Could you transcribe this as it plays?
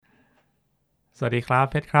สวัสดีครับ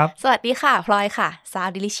เพชรครับสวัสดีค่ะพลอยค่ะ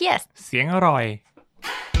Sound Delicious เสียงอร่อย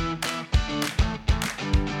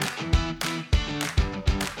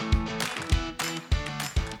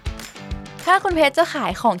ถ้าคุณเพชรจะขา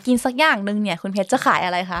ยของกินสักอย่างนึงเนี่ยคุณเพชรจะขายอ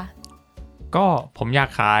ะไรคะก็ผมอยาก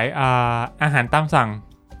ขายอาหารตามสั่ง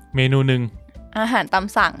เมนูนึงอาหารตาม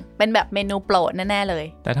สั่งเป็นแบบเมนูโปรดแน่ๆเลย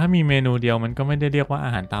แต่ถ้ามีเมนูเดียวมันก็ไม่ได้เรียกว่าอ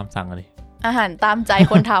าหารตามสั่งเลยอาหารตามใจ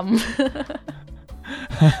คนทำ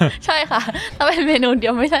ใช่ค่ะถ้าเป็นเมนูเดี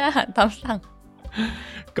ยวไม่ใช่อาหารตามสั่ง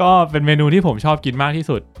ก็เป็นเมนูที่ผมชอบกินมากที่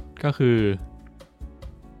สุดก็คือ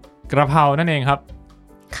กระเพรานั่นเองครับ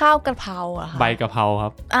ข้าวกระเพราอะค่ะใบกระเพราครั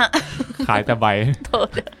บอ่ะ ขายแต่ใบ โทษ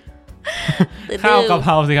ข้าวกระเพ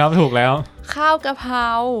ราสิครับถูกแล้วข้าวกระเพรา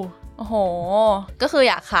โอ้โหก็คือ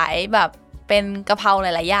อยากขายแบบเป็นกระเพราห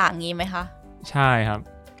ลายๆอย่างงี้ไหมคะใช่ครับ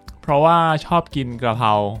เพราะว่าชอบกินกระเพร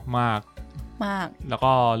ามากแล้ว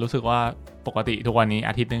ก็รู้สึกว่าปกติทุกวันนี้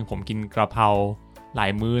อาทิตย์นึงผมกินกระเพราหลา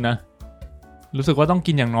ยมื้อนะรู้สึกว่าต้อง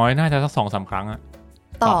กินอย่างน้อยน่าจะสัก 2-3 ครั้งอะ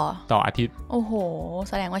ต่ออาทิตย์โอ้โห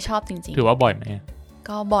แสดงว่าชอบจริงๆถือว่าบ่อยไหม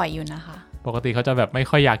ก็บ่อยอยู่นะคะปกติเขาจะแบบไม่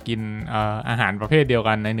ค่อยอยากกินอาหารประเภทเดียว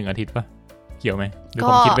กันใน1อาทิตย์ป่ะเกี่ยวไหมหรือ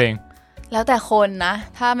ผมคิดเองแล้วแต่คนนะ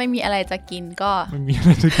ถ้าไม่มีอะไรจะกินก็ไม่มีอะไ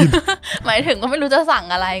รจะกิน หมายถึงก็ไม่รู้จะสั่ง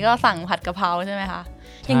อะไรก็สั่งผัดกะเพราใช่ไหมคะ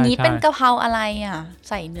อย่างนี้เป็นกะเพราอะไรอ่ะ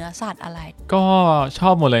ใส่เนื้อสัตว์อะไรก็ชอ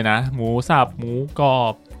บหมดเลยนะหมูสับหมูกรอ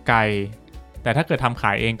บไก่แต่ถ้าเกิดทำข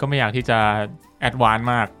ายเองก็ไม่อยากที่จะแอดวานซ์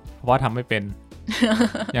มากเพราะว่าทำไม่เป็น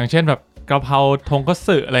อย่างเช่นแบบกะเพราทงคัต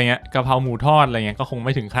สึอะไรเงี้ยกะเพราหมูทอดอะไรเงี้ยก็คงไ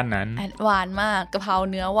ม่ถึงขั้นนั้นแอดวานซ์มากกะเพรา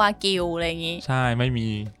เนื้อวากิวอะไรอย่างงี้ใช่ไม่มี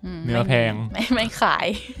เนื้อแพงไม่ขาย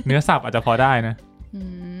เนื้อสับอาจจะพอได้นะ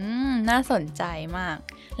น่าสนใจมาก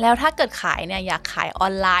แล้วถ้าเกิดขายเนี่ยอยากขายออ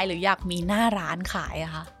นไลน์หรืออยากมีหน้าร้านขายอ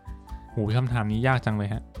ะคะโหคำถามนี้ยากจังเลย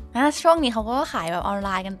ฮะช่วงนี้เขาก็ขายแบบออนไล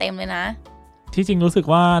น์กันเต็มเลยนะที่จริงรู้สึก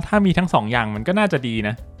ว่าถ้ามีทั้ง2 อย่างมันก็น่าจะดีน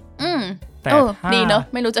ะแต่ดีเนอะ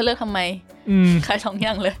ไม่รู้จะเลือกทำไมขาย2 อย่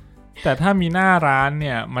างเลยแต่ถ้ามีหน้าร้านเ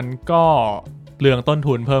นี่ยมันก็เปลืองต้น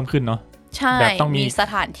ทุนเพิ่มขึ้นเนาะใช่แบบต้องมีส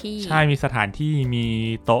ถานที่ใช่มีสถานที่มี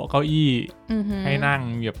โต๊ะเก้าอี้ให้นั่ง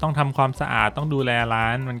แบบต้องทำความสะอาดต้องดูแลร้า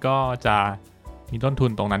นมันก็จะมีต้นทุ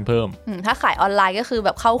นตรงนั้นเพิ่มถ้าขายออนไลน์ก็คือแบ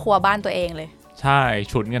บเข้าครัวบ้านตัวเองเลยใช่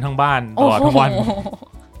ฉุนกันทั้งบ้านตลอดทั้งวัน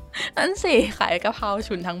นั่นสิขายกะเพรา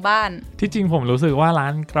ฉุนทั้งบ้านที่จริงผมรู้สึกว่าร้า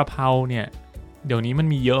นกระเพราเนี่ยเดี๋ยวนี้มัน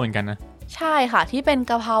มีเยอะเหมือนกันนะใช่ค่ะที่เป็น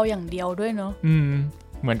กะเพราอย่างเดียวด้วยเนาะ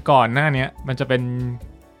เหมือนก่อนหน้านี้มันจะเป็น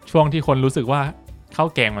ช่วงที่คนรู้สึกว่าข้าว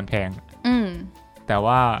แกงมันแพงแต่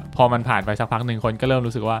ว่าพอมันผ่านไปสักพักหนึ่งคนก็เริ่ม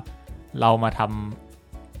รู้สึกว่าเรามาท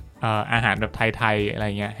ำอาหารแบบไทยๆอะไร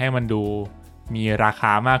เงี้ยให้มันดูมีราค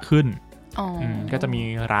ามากขึ้นก็จะมี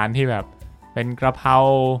ร้านที่แบบเป็นกระเพรา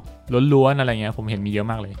ล้วนๆอะไรเงี้ยผมเห็นมีเยอะ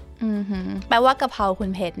มากเลยแปลว่ากะเพราคุณ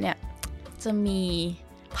เพชรเนี่ยจะมี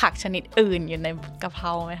ผักชนิดอื่นอยู่ในกะเพร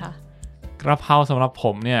าไหมคะกระเพราสำหรับผ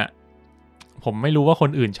มเนี่ยผมไม่รู้ว่าคน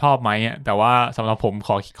อื่นชอบไหมแต่ว่าสำหรับผม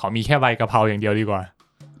ขอมีแค่ใบกะเพราอย่างเดียวดีกว่า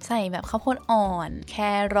ใส่แบบข้าวโพดอ่อนแค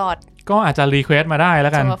รอทก็อาจจะรีเควสต์มาได้แล้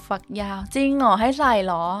วกันถั่วฝักยาวจริงเหรอให้ใส่เ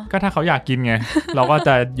หรอก็ถ้าเขาอยากกินไง เราก็จ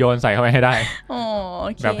ะโยนใส่เข้าไปให้ได้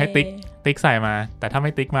แบบให้ติ๊กใส่มาแต่ถ้าไ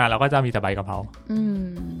ม่ติ๊กมาเราก็จะมีแต่ใบกะเพรา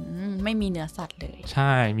ไม่มีเนื้อสัตว์เลยใ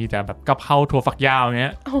ช่มีแต่แบบกะเพราถั่วฝักยาวเนี้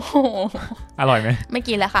ยอร่อยไหมไม่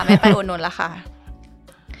กินแล้วค่ะไม่ไปอุดหนุนแล้วค่ะ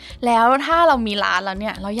แล้วถ้าเรามีร้านแล้วเนี่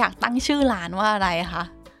ยเราอยากตั้งชื่อร้านว่าอะไรคะ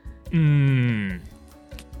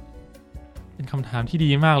เป็นคำถามที่ดี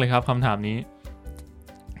มากเลยครับคำถามนี้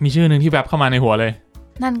มีชื่อหนึ่งที่แบบเข้ามาในหัวเลย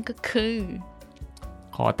นั่นก็คือ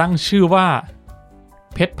ขอตั้งชื่อว่า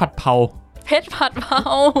เพชรผัดเผาเพชรผัดเผา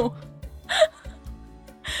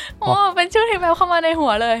โอ้เป็นชื่อที่แบบเข้ามาในหั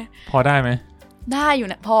วเลยพอได้ไหมได้อยู่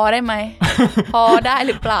นะพอได้ไหม พอได้ห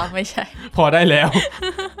รือเปล่าไม่ใช่พอได้แล้ว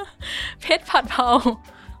เพชรผัดเผา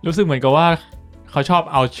รู้สึกเหมือนกับว่าเขาชอบ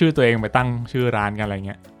เอาชื่อตัวเองไปตั้งชื่อร้านกันอะไรเ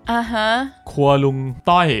งี้ยครัวลุง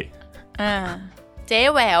ต้อยเจ๊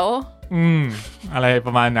แหววอะไรป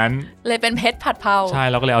ระมาณนั้นเลยเป็นเพชรผัดเผาใช่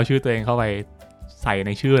เราก็เลยเอาชื่อตัวเองเข้าไปใส่ใน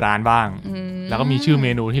ชื่อร้านบ้างแล้วก็มีชื่อเม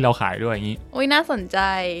นูที่เราขายด้วยอย่างนี้อุ้ยน่าสนใจ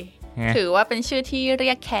ถือว่าเป็นชื่อที่เรี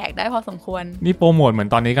ยกแขกได้พอสมควรนี่โปรโมทเหมือน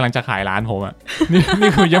ตอนนี้กำลังจะขายร้านผมอ่ะ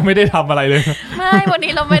นี่คือยังไม่ได้ทำอะไรเลยไม่วัน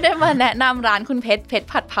นี้เราไม่ได้มาแนะนำร้านคุณเพชร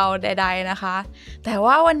ผัดเผาใดๆนะคะแต่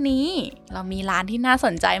ว่าวันนี้เรามีร้านที่น่าส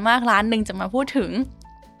นใจมากร้านนึงจะมาพูดถึง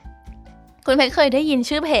คุณเพชรเคยได้ยิน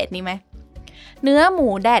ชื่อเพจนี้ไหมเนื้อหมู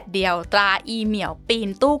แดดเดียวตราอีเหมี่ยวปีน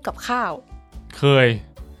ตู้กับข้าวเคย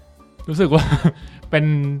รู้สึกว่า เ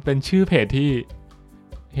ป็นชื่อเพจที่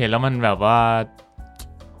เห็นแล้วมันแบบว่า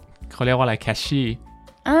เขาเรียกว่าอะไรแคชชี่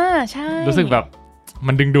ใช่รู้สึกแบบ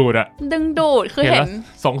มันดึงดูดอะดึงดูดคือเห็น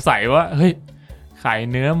สงสัยว่าเฮ้ยขาย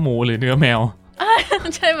เนื้อหมูหรือเนื้อแมว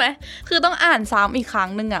ใช่ไหมคือต้องอ่านซ้ำอีกครั้ง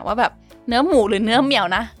นึงอะว่าแบบเนื้อหมูหรือเนื้อเหมียว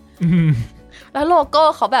นะแล้วโลโก้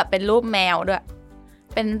เขาแบบเป็นรูปแมวด้วย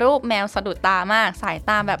เป็นรูปแมวสะดุดตามากสายต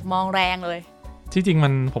าแบบมองแรงเลยที่จริง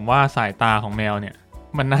ผมว่าสายตาของแมวเนี่ย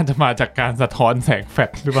มันน่าจะมาจากการสะท้อนแสงแฟล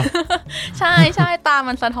ชหรือเปล่า ใช่ใช่ตา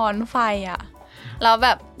มันสะท้อนไฟอะแล้วแบ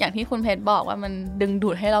บอย่างที่คุณเพชรบอกว่ามันดึงดู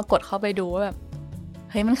ดให้เรากดเข้าไปดูว่าแบบ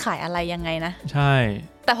เฮ้ยมันขายอะไรยังไงนะใช่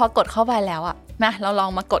แต่พอกดเข้าไปแล้วอะนะเราลอง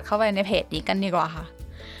มากดเข้าไปในเพจนี้กันดีกว่าค่ะ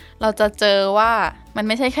เราจะเจอว่ามันไ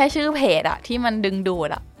ม่ใช่แค่ชื่อเพจอะที่มันดึงดูด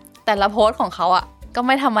อะแต่ละโพสต์ของเขาอะก็ไ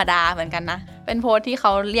ม่ธรรมดาเหมือนกันนะเป็นโพสต์ที่เข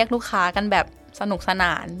าเรียกลูกค้ากันแบบสนุกสน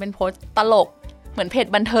านเป็นโพสต์ตลกเหมือนเพจ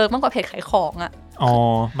บันเทิงมากกว่าเพจขายของอะอ๋อ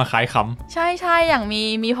มาขายขำใช่ใช่อย่าง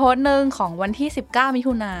มีโพสต์นึงของวันที่19มิ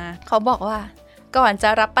ถุนาเขาบอกว่าก่อนจะ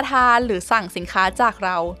รับประทานหรือสั่งสินค้าจากเ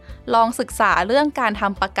ราลองศึกษาเรื่องการท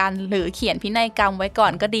ำประกันหรือเขียนพินัยกรรมไว้ก่อ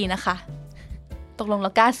นก็ดีนะคะตกลงเร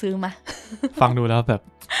ากล้าซื้อมา ฟังดูแล้วแบบ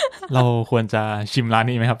เราควรจะชิมร้าน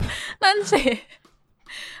นี้ไหมครับ นั่นสิ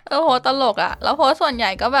โหตลกอะแล้วโพสส่วนใหญ่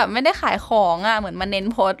ก็แบบไม่ได้ขายของอะเหมือนมาเน้น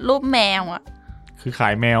โพสรูปแมวอะคือขา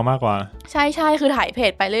ยแมวมากกว่าใช่ใช่คือถ่ายเพ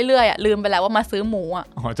จไปเรื่อยๆอะลืมไปแล้วว่ามาซื้อหมูอะ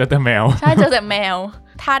อ๋อเจอแต่แมวใช่เจอแต่แมว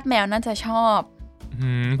ทาสแมวน่าจะชอบ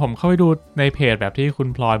ผมเข้าไปดูในเพจแบบที่คุณ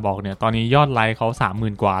พลอยบอกเนี่ยตอนนี้ยอดไลค์เขา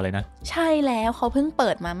 30,000 กว่าเลยนะใช่แล้วเขาเพิ่งเปิ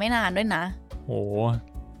ดมาไม่นานด้วยนะโอ้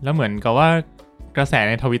แล้วเหมือนกับว่ากระแส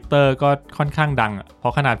ใน Twitter ก็ค่อนข้างดังอ่ะเพรา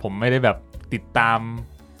ะขนาดผมไม่ได้แบบติดตาม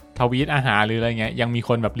ทวีตอาหารหรืออะไรเงี้ยยังมีค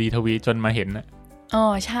นแบบรีทวีตจนมาเห็นนะอ๋อ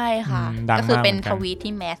ใช่ค่ะก็คือเป็นทวีต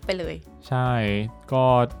ที่แมสไปเลยใช่ก็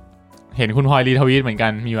เห็นคุณพลอยรีทวีตเหมือนกั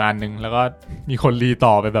นมีอยู่อันนึงแล้วก็มีคนรี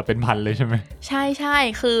ต่อไปแบบเป็นพันเลยใช่ไหมใช่ใช่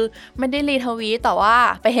คือไม่ได้รีทวีตแต่ว่า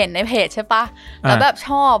ไปเห็นในเพจใช่ปะแล้วแบบช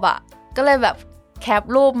อบอ่ะก็เลยแบบแคป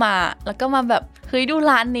รูปมาแล้วก็มาแบบเฮ้ยดู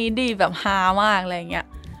ร้านนี้ดีแบบฮามากอะไรเงี้ย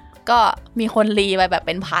ก็มีคนรีไปแบบเ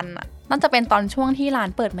ป็นพันอ่ะน่าจะเป็นตอนช่วงที่ร้าน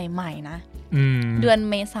เปิดใหม่ๆนะเดือน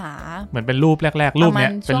เมษาเหมือนเป็นรูปแรกๆรูปเนี้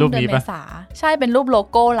ยเป็นรูปนี้ปะใช่เป็นรูปโล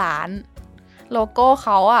โก้ร้านโลโก้เข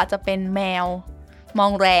าอ่ะจะเป็นแมวมอ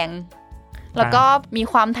งแรงแล้วก็มี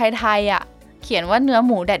ความไทยๆอ่ะเขียนว่าเนื้อห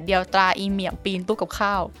มูแดดเดียวตราอีเหมี่ยงปีนตู้กับข้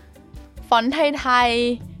าวฟอนต์ไทย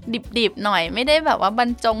ๆดิบๆหน่อยไม่ได้แบบว่าบรร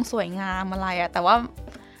จงสวยงามอะไรอ่ะแต่ว่า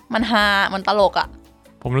มันฮามันตลกอ่ะ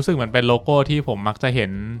ผมรู้สึกเหมือนเป็นโลโก้ที่ผมมักจะเห็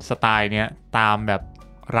นสไตล์เนี้ยตามแบบ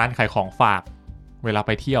ร้านขายของฝากเวลาไ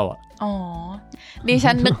ปเที่ยวอ่ะอ๋อดิ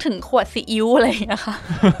ฉันนึกถึงขวดซีอิ๊วอะไรอย่างเงี้ยค่ะ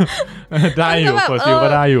ได้อยู่ขวดซีอิ๊วก็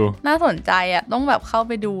ได้อยู่น่าสนใจอ่ะต้องแบบเข้าไ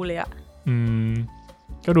ปดูเลยอ่ะ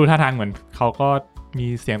ก็ดูท่าทางเหมือนเขาก็มี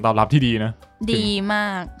เสียงตอบรับที่ดีนะดีมา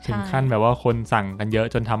กถึงขั้นแบบว่าคนสั่งกันเยอะ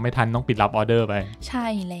จนทำไม่ทันต้องปิดรับออเดอร์ไปใช่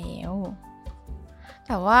แล้วแ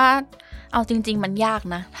ต่ว่าเอาจริงๆมันยาก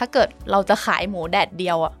นะถ้าเกิดเราจะขายหมูแดดเดี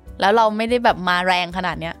ยวอะแล้วเราไม่ได้แบบมาแรงขน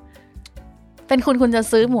าดเนี้ยเป็นคุณจะ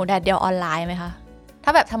ซื้อหมูแดดเดียวออนไลน์ไหมคะถ้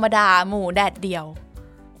าแบบธรรมดาหมูแดดเดียว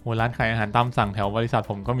โหร้านขายอาหารตามสั่งแถวบริษัท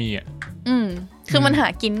ผมก็มีอ่ะคือมันหา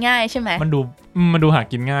กินง่ายใช่ไหมมันดูหา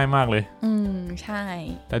กินง่ายมากเลยใช่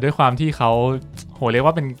แต่ด้วยความที่เขาโหเรียก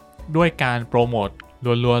ว่าเป็นด้วยการโปรโมท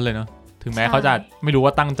ล้วนๆเลยเนาะถึงแม้เขาจะไม่รู้ว่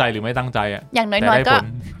าตั้งใจหรือไม่ตั้งใจอ่ะอย่างน้อยๆก็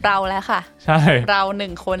เราแล้วค่ะใช่เรา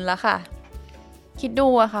1คนแล้วค่ะคิดดู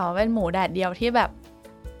อะค่ะเป็นหมูแดดเดียวที่แบบ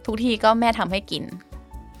ทุกทีก็แม่ทำให้กิน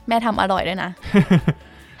แม่ทำอร่อยด้วยนะ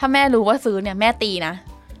ถ้าแม่รู้ว่าซื้อเนี่ยแม่ตีนะ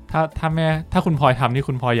ถ้าคุณพลอยทำนี่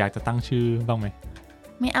คุณพลอยอยากจะตั้งชื่อบ้างไหม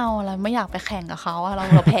ไม่เอาเราไม่อยากไปแข่งกับเขาเร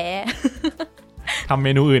าแพ้ ทำเม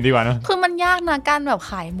นูอื่นดีกว่านะคือมันยากนะการแบบ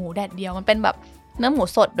ขายหมูแดดเดียวมันเป็นแบบเนื้อหมู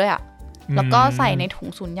สดด้วยอะแล้วก็ใส่ในถุง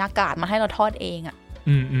สุญญากาศมาให้เราทอดเองอะ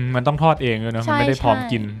มันต้องทอดเองด้วยนะมันไม่ได้พร้อม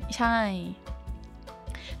กินใช่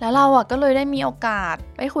แล้วเราอะก็เลยได้มีโอกาส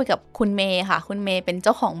ไปคุยกับคุณเมย์ค่ะคุณเมย์เป็นเ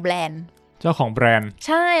จ้าของแบรนด์ใ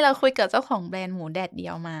ช่เราคุยกับเจ้าของแบรนด์หมูแดดเดี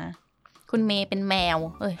ยวมาคุณเมย์เป็นแมว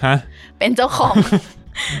เป็นเจ้าของ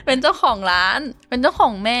เป็นเจ้าของร้านเป็นเจ้าขอ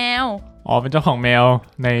งแมวอ๋อเป็นเจ้าของแมว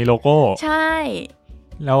ในโลโก้ใช่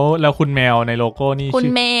แล้วคุณแมวในโลโก้นี่คุณ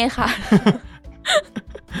เมย์ค่ะ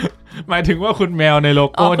หมายถึงว่าคุณแมวในโล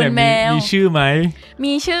โก้เนี่ยมีชื่อไหม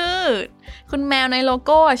มีชื่อคุณแมวในโลโ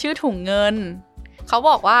ก้ชื่อถุงเงินเขา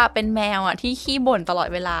บอกว่าเป็นแมวอ่ะที่ขี้บ่นตลอด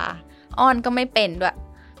เวลาอ้อนก็ไม่เป็นด้วย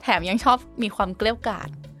แถมยังชอบมีความเกลี้ยกล่อม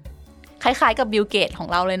คล้ายๆกับบิลเกตของ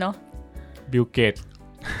เราเลยเนาะบิลเกต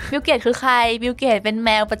คือใครบิลเกตเป็นแม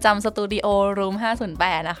วประจำสตูดิโอรูม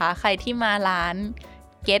508นะคะใครที่มาร้าน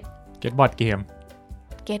เก็ตบอร์ดเกม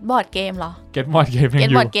เหรอเก็ตบอร์ดเกมยังอยู่เก็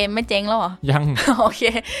ตบอร์ดเกมไม่เจ๊งแล้วเหรอยังโอเค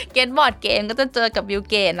เก็ตบอร์ดเกมก็จะเจอกับบิล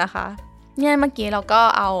เกตนะคะเนี่ยเมื่อกี้เราก็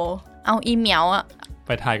เอาอีเมลอะไ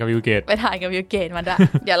ปถ่ายกับบิลเกตมาด้วย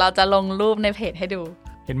เดี๋ยวเราจะลงรูปในเพจให้ดู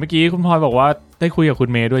เห็นเมื่อกี้คุณพลอยบอกว่าได้คุยกับคุณ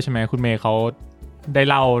เมย์ด้วยใช่ไหมคุณเมย์เขาได้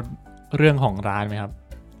เล่าเรื่องของร้านไหมครับ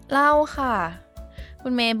เล่าค่ะ คุ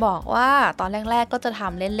ณเมย์บอกว่าตอนแรกๆก็จะท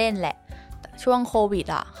ำเล่นๆแหละแต่ช่วงโควิด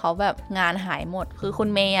อ่ะเขาแบบงานหายหมดคือคุณ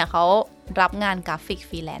เมย์อ่ะเขารับงานกราฟิก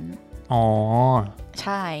ฟรีแลนซ์อ๋อใ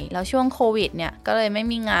ช่แล้วช่วงโควิดเนี่ยก็เลยไม่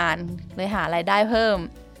มีงานเลยหารายได้เพิ่ม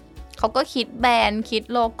เขาก็คิดแบรนด์คิด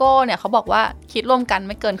โลโก้เนี่ยเขาบอกว่าคิดร่วมกันไ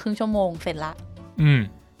ม่เกินครึ่งชั่วโมงเสร็จละ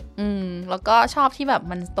แล้วก็ชอบที่แบบ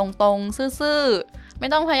มันตรงๆซื่อๆไม่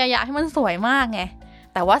ต้องพยายามให้มันสวยมากไง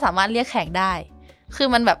แต่ว่าสามารถเรียกแขกได้คือ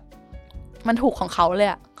มันแบบมันถูกของเขาเลย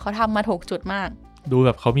อ่ะเขาทำมาถูกจุดมากดูแบ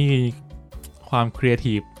บเขามีความครีเอ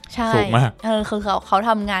ทีฟสูงมากคือเขา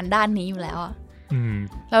ทำงานด้านนี้อยู่แล้วอ่ะ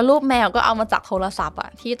แล้วรูปแมวก็เอามาจากโทรศัพท์อ่ะ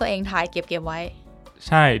ที่ตัวเองถ่ายเก็บไว้ใ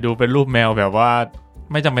ช่ดูเป็นรูปแมวแบบว่า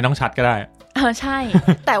ไม่จำเป็นต้องชัดก็ได้ใช่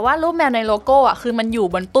แต่ว่ารูปแมวในโลโก้อ่ะคือมันอยู่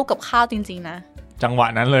บนตู้กับข้าวจริงๆนะจังหวะ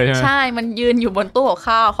นั้นเลยใช่ไหมใช่มันยืนอยู่บนตู้กับ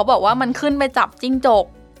ข้าวเขาบอกว่ามันขึ้นไปจับจิ้งจก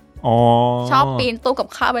ชอบปีนตู้กับ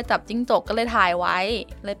ข้าวไปจับจิ้งจกก็เลยถ่ายไว้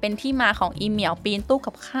เลยเป็นที่มาของอีเหมียวปีนตู้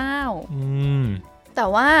กับข้าวแต่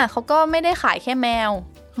ว่าเขาก็ไม่ได้ขายแค่แมว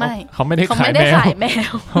ไม่เขาไม่ได้ขายแม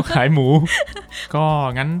วเขาขายหมู ก็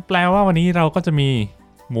งั้นแปลว่าวันนี้เราก็จะมี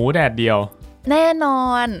หมูแดดเดียวแน่นอ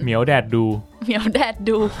นเหมียวแดดดูหมูแด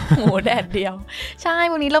ดเดียวใช่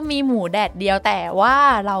วันนี้เรามีหมูแดดเดียวแต่ว่า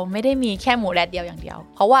เราไม่ได้มีแค่หมูแดดเดียวอย่างเดียว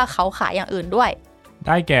เพราะว่าเขาขายอย่างอื่นด้วยไ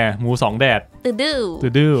ด้แก่หมู2แดดดื้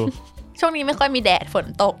อช่วงนี้ไม่ค่อยมีแดดฝน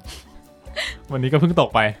ตกวันนี้ก็เพิ่งตก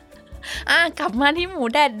ไปกลับมาที่หมู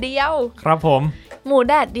แดดเดียวครับผมหมู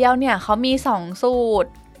แดดเดียวเนี่ยเขามี2สู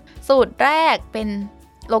ตรแรกเป็น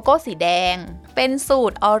โลโก้สีแดงเป็นสู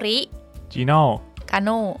ตรออริจินอลกาโน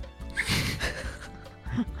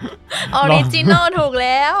ออริจินอลถูกแ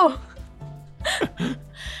ล้ว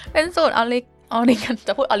เป็นสูตรออริกันจ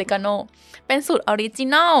ะพูดออริกาโนเป็นสูตรออริจิ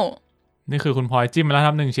นอลนี่คือคุณพลอยจิ้มมาแล้วค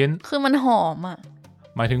รับ1ชิ้นคือมันหอมอ่ะ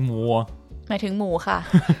หมายถึงหมูหมายถึงหมูค่ะ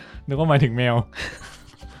นึกว่าหมายถึงแมว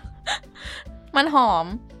มันหอม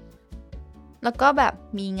แล้วก็แบบ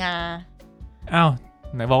มีงาอ้าว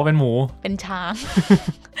ไหนบอกว่าเป็นหมูเป็นช้าง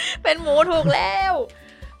เป็นหมูถูกแล้ว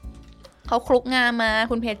เขาคลุกงามา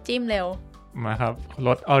คุณเพชรจิ้มเร็วมาครับร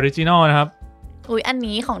สออริจินอลนะครับอุ๊ยอัน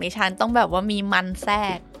นี้ของดิฉันต้องแบบว่ามีมันแทร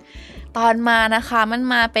กตอนมานะคะมัน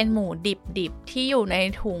มาเป็นหมูดิบที่อยู่ใน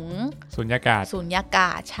ถุงสุญญากา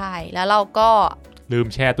ศใช่แล้วเราก็ลืม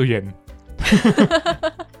แช่ตู้เย็น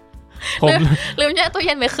ผมลืมแช่ตู้เ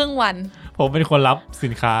ย็นไปครึ่งวันผมเป็นคนรับสิ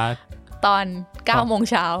นค้าตอน 9 โมง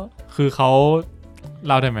เช้าคือเขาเ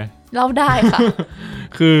ล่าได้ไหมเล่าได้ค่ะ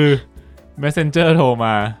คือ Messenger โทรม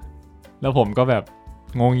าแล้วผมก็แบบ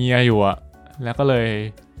งงเงียอยู่อะแล้วก็เลย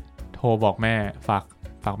โทรบอกแม่ฝ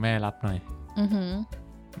ากแม่รับหน่อย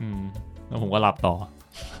แล้วผมก็รับต่อ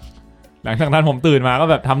หลังจากนั้นผมตื่นมาก็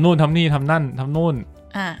แบบทำนู่นทำนี่ทำนั่นทำนู่น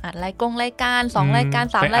อัดรายการ2รายการ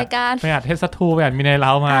3รายการไปอัดเทสทูไปอัดมีในเล้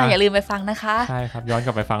ามาอย่าลืมไปฟังนะคะใช่ครับย้อนก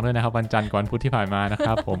ลับไปฟังด้วยนะครับวันจันทร์ก่อนพุธที่ผ่านมานะค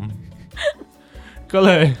รับผม ก็เ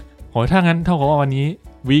ลยโหถ้างั้นเท่ากับว่าวันนี้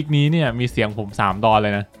วีคนี้เนี่ยมีเสียงผม3 ดอนเล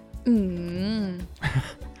ยนะ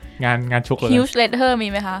งานชุกเลย Huge Letter มี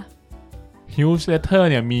ไหมคะ Huge Letter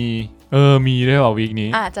เนี่ยมีด้วยว่ะวีคนี้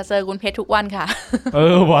จะเจอคุณเพชรทุกวันค่ะ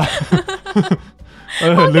ว่ะ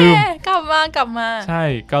ลืมกลับมาใช่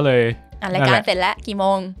ก็เลยอัดรายการเสร็จแล้วกี่โม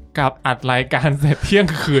งกับอัดรายการเสร็จเที่ยง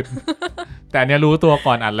คืน แต่เนี้ยรู้ตัว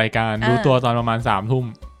ก่อนอัดรายการรู้ตัวตอนประมาณ3 ทุ่ม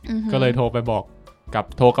ก็เลยโทรก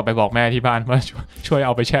ลับไปบอกแม่ที่บ้านว่าช่วยเอ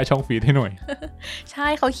าไปแช่ช่องฟีดให้หน่อยใช่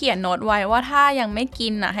เขาเขียนโน้ตไว้ว่าถ้ายังไม่กิ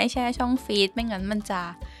นให้แช่ช่องฟีดไม่งั้นมันจะ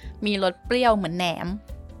มีรสเปรี้ยวเหมือนแหนม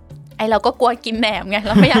เราก็กลัวกินแหนมไงเ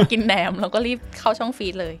ราไม่อยากกินแหนมเราก็รีบเข้าช่องฟี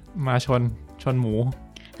ดเลยมาชนหมู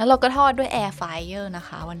แล้วเราก็ทอดด้วยแอร์ไฟเออร์นะค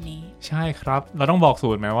ะวันนี้ใช่ครับเราต้องบอกสู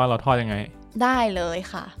ตรไหมว่าเราทอดยังไงได้เลย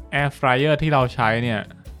ค่ะแอร์ไฟเออร์ที่เราใช้เนี่ย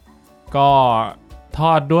ก็ท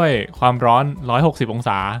อดด้วยความร้อน160องศ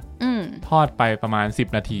าทอดไปประมาณ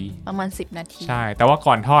10 นาทีใช่แต่ว่า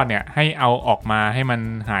ก่อนทอดเนี่ยให้เอาออกมาให้มัน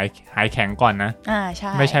หายแข็งก่อนนะใ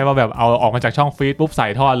ช่ไม่ใช่ว่าแบบเอาออกมาจากช่องฟรีซปุ๊บใส่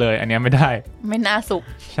ทอดเลยอันนี้ไม่ได้ไม่น่าสุก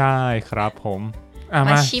ใช่ครับผม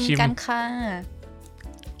มาชิมกันค่ะ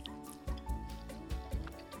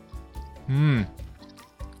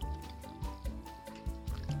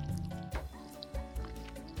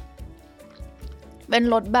เป็น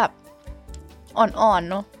รสแบบอ่อนๆ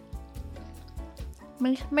เนาะ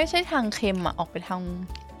ไม่ใช่ทางเค็มออกไปทาง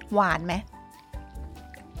หวานไหม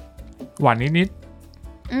หวานนิด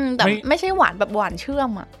แต่ไม่ใช่หวานแบบหวานเชื่อม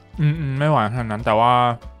ไม่หวานขนาดนั้นแต่ว่า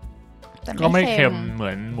ก็ไม่เค็มเหมื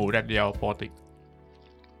อนหมูแดดเดียวปกติ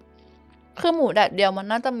คือหมูแดดเดียวมัน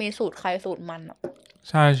น่าจะมีสูตรใครสูตรมัน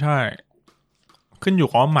ใช่ขึ้นอยู่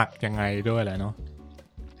กับว่าหมักยังไงด้วยแหละเนาะ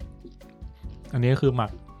อันนี้คือห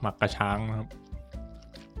มักกระช้างนะครับ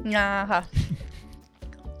งาค่ะ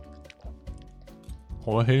โห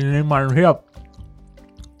ทีนี้มันเทียบ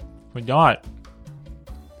มันยอด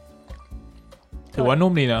ถือว่านุ่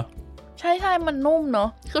มดีเนอะใช่มันนุ่มเนอะ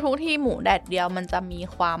คือทุกที่หมูแดดเดียวมันจะมี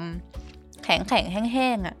ความแข็งแห้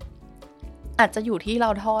งๆอ่ะอาจจะอยู่ที่เรา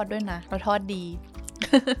ทอดด้วยนะเราทอดดี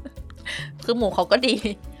คือหมูเขาก็ดี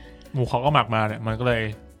หมูเขาก็หมักมาเนี่ยมันก็เลย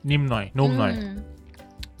นิ่มหน่อยนุ่มหน่อย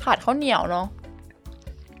ขาดข้าวเหนียวเนาะ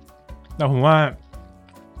แต่ผมว่า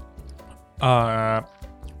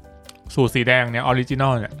สูตรสีแดงเนี่ยออริจินอ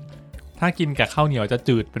ลเนี่ยถ้ากินกับข้าวเหนียวจะ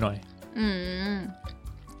จืดไปหน่อย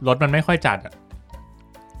รสมันไม่ค่อยจัดอะ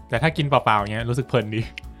แต่ถ้ากินเปล่าๆเงี้ยรู้สึกเพลินดี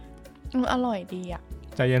อร่อยดีอะ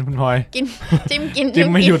ใจเย็นคุณพลอยกินจิ้ม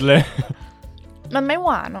ไม่หยุดเลยมันไม่ห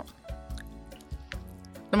วานหรอก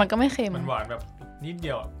แต่มันก็ไม่เค็มมันหวานแบบนิดเดี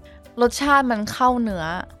ยวรสชาติมันเข้าเนื้อ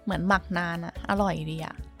เหมือนหมักนานอะอร่อยดีอ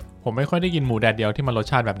ะผมไม่ค่อยได้กินหมูแดดเดียวที่มันรส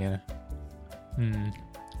ชาติแบบนี้นะ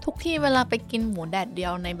ทุกที่เวลาไปกินหมูแดดเดีย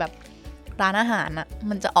วในแบบร้านอาหารอะ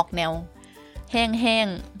มันจะออกแนวแห้ง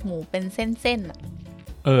ๆหมูเป็นเส้นๆอะ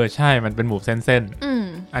ใช่มันเป็นหมูเส้น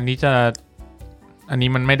ๆอันนี้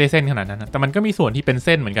มันไม่ได้เส้นขนาดนั้นนะแต่มันก็มีส่วนที่เป็นเ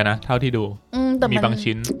ส้นเหมือนกันนะเท่าที่ดูมีบาง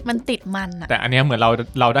ชิ้นมันติดมันอะแต่อันนี้เหมือนเ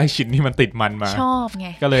ราได้ชิ้นที่มันติดมันมาชอบไง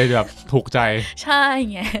ก็เลยแบบถูกใจใช่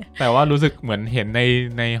ไงแต่ว่ารู้สึกเหมือนเห็น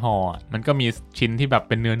ในห่อมันก็มีชิ้นที่แบบเ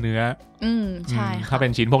ป็นเนื้อใช่ถ้าเป็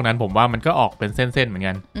นชิ้นพวกนั้นผมว่ามันก็ออกเป็นเส้นๆเหมือน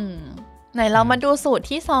กันไหนเรามาดูสูตร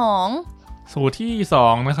ที่สูตรที่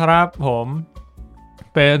2นะครับผม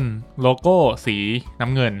เป็นโลโก้สีน้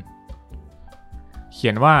ำเงินเขี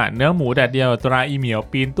ยนว่าเนื้อหมูแดดเดียวตราอีเหมียว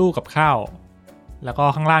ปีนตู้กับข้าวแล้วก็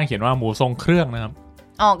ข้างล่างเขียนว่าหมูทรงเครื่องนะครับ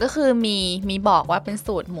ก็คือมีบอกว่าเป็น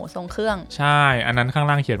สูตรหมูทรงเครื่องใช่อันนั้นข้าง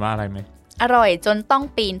ล่างเขียนว่าอะไรไหมอร่อยจนต้อง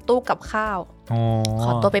ปีนตู้กับข้าวข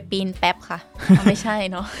อตัวไปปีนแป๊บค่ะ ไม่ใช่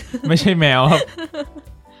เนาะ ไม่ใช่แมวครับ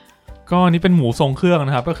ก็นี่เป็นหมูทรงเครื่องน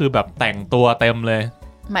ะครับก็คือแบบแต่งตัวเต็มเลย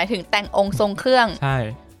หมายถึงแต่งองค์ทรงเครื่องใช่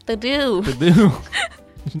ตื้อ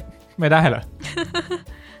ไม่ได้เหรอ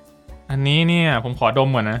อันนี้เนี่ยผมขอดม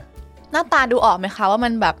ก่อนนะหน้าตาดูออกไหมคะว่ามั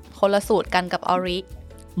นแบบคนละสูตรกันกับออริ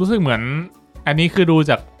รู้สึกเหมือนอันนี้คือดู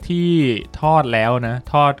จากที่ทอดแล้วนะ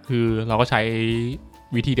ทอดคือเราก็ใช้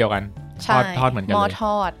วิธีเดียวกันทอดเหมือนกันเลยหม้อท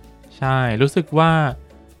อดใช่รู้สึกว่า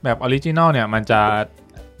แบบออริจินอลเนี่ย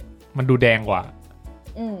มันดูแดงกว่า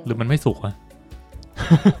หรือมันไม่สุกอะ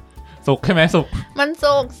สุกใช่ไหมสุกมัน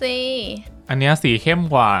สุกสิอันนี้สีเข้ม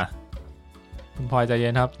กว่าคุณพลอยใจเย็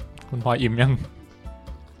นครับคุณพลอยอิ่ม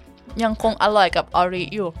ยังคงอร่อยกับออริ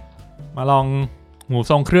อยู่มาลองหมู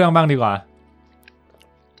ทรงเครื่องบ้างดีกว่า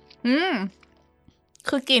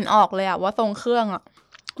คือกลิ่นออกเลยอะว่าทรงเครื่องอะ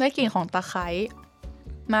ได้กลิ่นของตะไคร้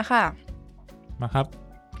มาค่ะมาครับ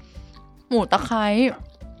หมูตะไคร้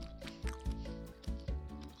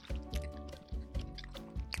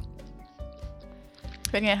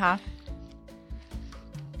เป็นไงคะ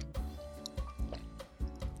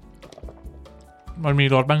มันมี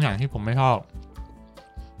รสบางอย่างที่ผมไม่ชอบ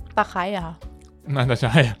ตะไคร้อะน่าจะใ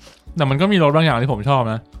ช่แต่มันก็มีรสบางอย่างที่ผมชอบ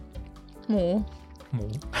นะหมู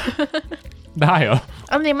ได้เหรอ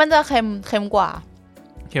อันนี้มันจะเค็มกว่า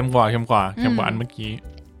อันเมื่อกี้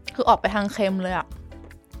คือออกไปทางเค็มเลยอ่ะ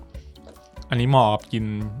อันนี้เหมาะกับกิน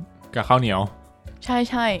กับข้าวเหนียวใ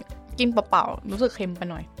ช่กินเปล่าๆรู้สึกเค็มไป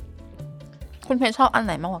หน่อยคุณเพชรชอบอันไ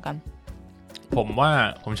หนมากกว่ากันผมว่า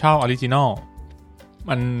ผมชอบออริจินอล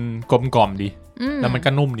มันกลมกล่อมดีแล้วมันก็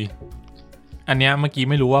นุ่มดีอันเนี้ยเมื่อกี้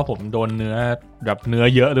ไม่รู้ว่าผมโดนเนื้อแบบเนื้อ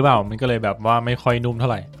เยอะหรือเปล่ามันก็เลยแบบว่าไม่ค่อยนุ่มเท่า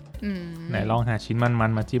ไหร่ไหนลองหาชิ้นมั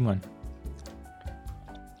นมาจิ้มก่อน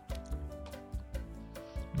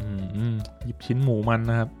หยิบชิ้นหมูมัน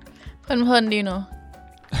นะครับเพลินๆดีเนาะ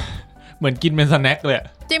เหมือนกินเป็นสแน็คเลย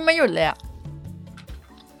จิ้มไม่หยุดเลยอะ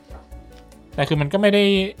แต่คือมันก็ไม่ได้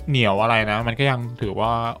เหนียวอะไรนะมันก็ยังถือว่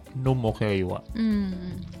านุ่มโอเคอยู่อะ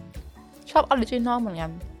ชอบออริจินอลเหมือนกั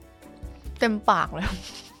นเต็มปากเลย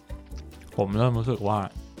ผมเริ่มรู้สึกว่า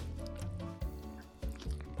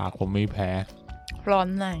ปากผมมีแผลร้อน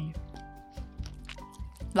ใน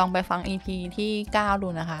ลองไปฟัง EP ที่9ดู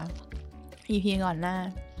นะคะ EP ก่อนหน้า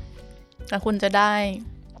แล้วคุณจะได้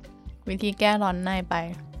วิธีแก้ร้อนในไป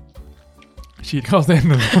ฉีดเข้าเส้น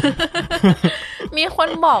หนึ่ง มีคน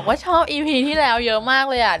บอกว่าชอบ EP ที่แล้วเยอะมาก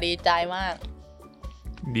เลยอ่ะดีใจมาก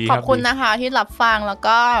ขอบคุณนะคะที่รับฟังแล้ว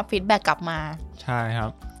ก็ฟีดแบ็กกลับมาใช่ครั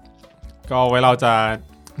บก็ไว้เราจะ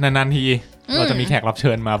นานๆทีเราจะมีแขกรับเ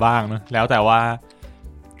ชิญมาบ้างนะแล้วแต่ว่า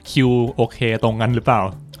คิวโอเคตรงกันหรือเปล่า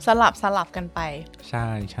สลับกันไปใช่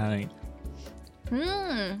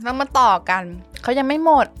เรามาต่อกันเขายังไม่ห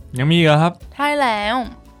มดยังมีเหรอครับใช่แล้ว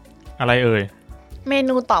อะไรเอ่ยเม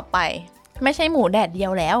นูต่อไปไม่ใช่หมูแดดเดีย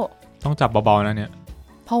วแล้วต้องจับเบาๆนะเนี่ย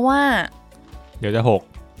เพราะว่าเดี๋ยวจะหก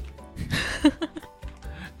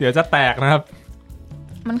เดี๋ยวจะแตกนะครับ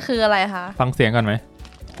มันคืออะไรคะฟังเสียงก่อนไหม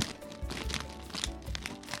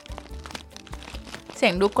เ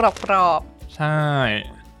สียงดูกรอบๆใช่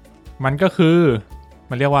มันก็คือ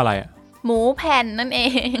มันเรียกว่าอะไรอ่ะหมูแผ่นนั่นเอ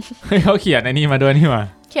ง เขาเขียนในนี่มาด้วยนี่มา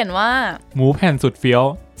เขียนว่าหมูแผ่นสุดเฟี้ยว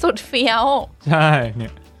ใช่เนี่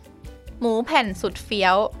ยหมูแผ่นสุดเฟี้ย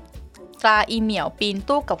วตราอีเหมียวปีน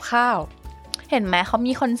ตู้กับข้าวเห็นไหมเขา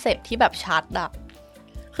มีคอนเซ็ปต์ที่แบบชัดอะ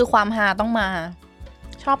คือความฮาต้องมา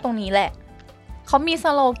ชอบตรงนี้แหละเขามีส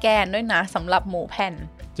โลแกนด้วยนะสำหรับหมูแผ่น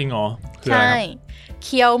จริงเหรอใช่เ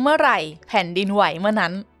คี้ยวเมื่อไหร่แผ่นดินไหวเมื่อนั้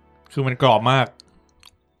นคือมันกรอบมาก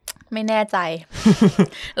ไม่แน่ใจ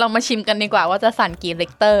เรามาชิมกันดีกว่าว่าจะสั่นกี่เล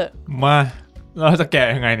กเตอร์มาเราจะแกะ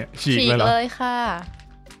ยังไงเนี่ยฉีกเลยค่ะ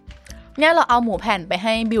เนี่ยเราเอาหมูแผ่นไปใ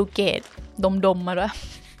ห้บิลเกตดมมาด้วย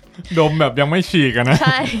ดมแบบยังไม่ฉีกนะใ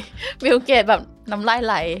ช่บิลเกตแบบน้ำลายไ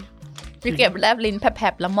หลบิลเกตแลบลิ้นแผล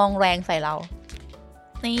บๆแล้วมองแรงใส่เรา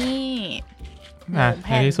นี่ใ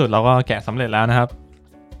นที่สุดเราก็แกะสำเร็จแล้วนะครับ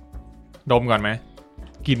ดมก่อนไหม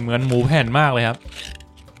กลิ่นเหมือนหมูแผ่นมากเลยครับ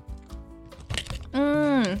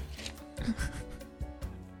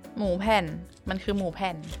หมูแผ่นมันคือหมูแ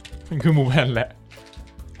ผ่นแหละ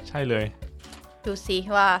ใช่เลยดูซิ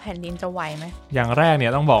ว่าแผ่นดินจะไหวไหมอย่างแรกเนี่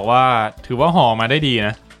ยต้องบอกว่าถือว่าห่อมาได้ดีน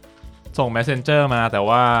ะส่ง Messenger มาแต่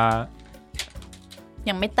ว่า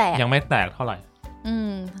ยังไม่แตกเท่าไหร่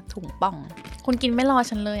ถุงป่องคุณกินไม่รอ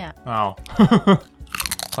ฉันเลยอ่ะอ้าว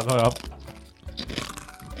ขอโทษครับ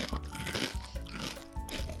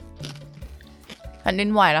แผ่นดิน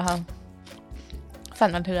ไหวแล้วครับสั่น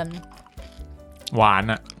สะเทือนหวาน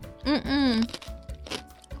อ่ะ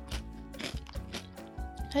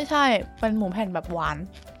ใช่เป็นหมูแผ่นแบบหวาน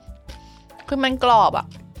คือมันกรอบอ่ะ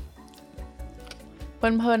เ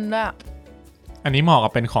พลินๆด้วยอันนี้เหมาะกั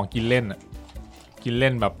บเป็นของกินเล่นอ่ะกินเล่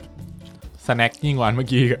นแบบสแน็คยิ่งหวานเมื่อ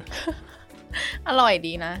กี้อ่ะอร่อย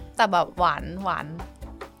ดีนะแต่แบบหวาน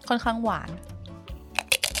ค่อนข้างหวาน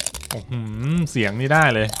เสียงนี่ได้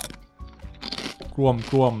เลยกร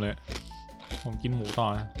วมเลยผมกินหมูต่อ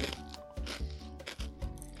นะ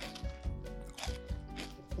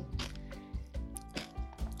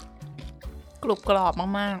กรุบกรอบ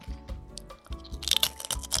มากๆ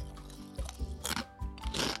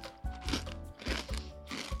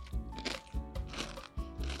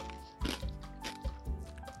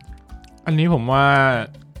อันนี้ผมว่า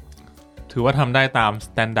ถือว่าทำได้ตามส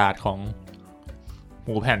แตนดาร์ดของห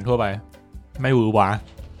มูแผ่นทั่วไปไม่หวือหวา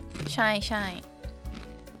ใช่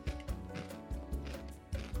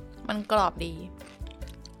มันกรอบดี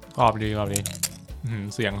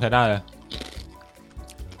เสียงใช้ได้เลย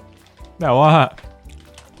แต่ว่า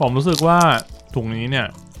ผมรู้สึกว่าถุงนี้เนี่ย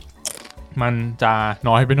มันจะ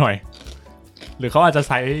น้อยไปหน่อยหรือเขาอาจจะใ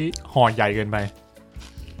ช้ห่อใหญ่เกินไป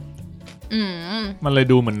มันเลย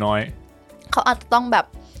ดูเหมือนน้อยเขาอาจจะต้องแบบ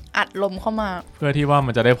อัดลมเข้ามาเพื่อที่ว่า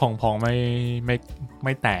มันจะได้พองๆไ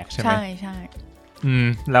ม่แตกใช่ไหมใช่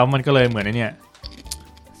แล้วมันก็เลยเหมือนไอ้เนี่ย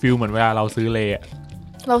ฟิลเหมือนเวลาเราซื้อเล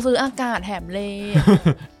เราซื้ออากาศแถมเล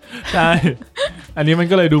ใช่อันนี้มัน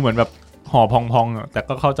ก็เลยดูเหมือนแบบห่อพองๆแต่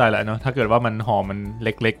ก็เข้าใจแหละเนาะถ้าเกิดว่ามันห่อมันเ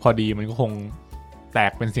ล็กๆพอดีมันก็คงแต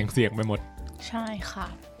กเป็นเสียงๆไปหมดใช่ค่ะ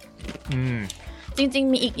จริง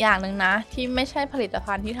ๆมีอีกอย่างนึงนะที่ไม่ใช่ผลิต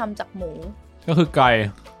ภัณฑ์ที่ทำจากหมูก็คือไก่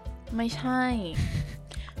ไม่ใช่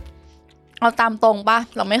เอาตามตรงป่ะ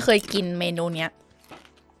เราไม่เคยกินเมนูเนี้ย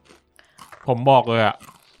ผมบอกเลยอะ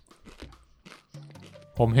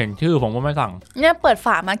ผมเห็นชื่อผมก็ไม่สั่งเนี่ยเปิดฝ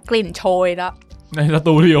ามากลิ่นโชยแล้วในส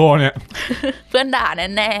ตูดิโอเนี่ยเพื่อนด่า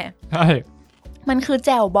แน่ๆใช่มันคือแ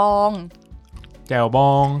จ่วบอง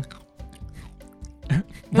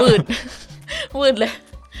วืดเลย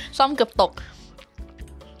ซ่อมเกือบตก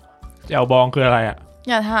แจ่วบองคืออะไรอ่ะ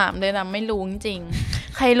อย่าถามเลยนะไม่รู้จริง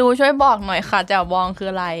ๆใครรู้ช่วยบอกหน่อยค่ะแจ่วบองคือ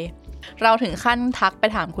อะไรเราถึงขั้นทักไป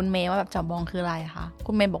ถามคุณเมย์ว่าแบบแจ่วบองคืออะไรคะ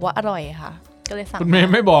คุณเมย์บอกว่าอร่อยค่ะก็เลยสั่งคุณเม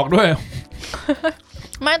ย์ไม่บอกด้วย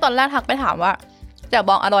ไม่ตอนแรกทักไปถามว่าแจ่ว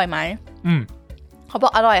บองอร่อยไหมเขาบอ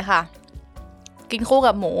กอร่อยค่ะกินคู่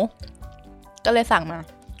กับหมูก็เลยสั่งมา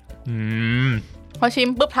พอชิม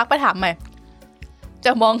ปุ๊บทักไปถามใหม่แ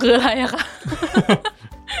จ่วบองคืออะไรอะคะ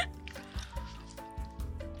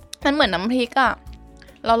มันเหมือนน้ำพริกอะ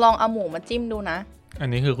เราลองเอาหมูมาจิ้มดูนะอัน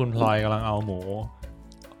นี้คือคุณพลอยกำลังเอาหมู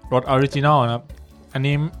รสออริจินอลนะครับอัน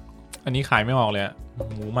นี้ขายไม่ออกเลยอะ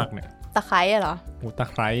หมูหมักเนี่ยตะไคร้เหรอหมูตะ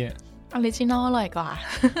ไคร้เนี่ยออริจินอลอร่อยกว่า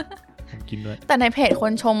ผมกินด้วยแต่ในเพจค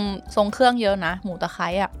นชมทรงเครื่องเยอะนะหมูตะไคร้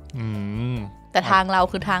อ่ะแต่ทางเรา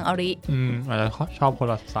คือทางออริอาจจะชอบคน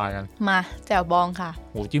ละสไตล์กันมาแจ่วบองค่ะ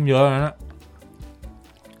โหจิ้มเยอะนะ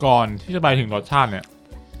ก่อนที่จะไปถึงรสชาติเนี่ย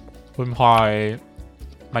คุณพลอย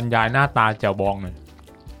บรรยายหน้าตาแจ่วบองหน่อย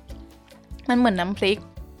มันเหมือนน้ำพริก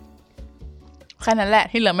แค่นั้นแหละ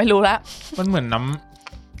ที่เหลือไม่รู้ละมันเหมือนน้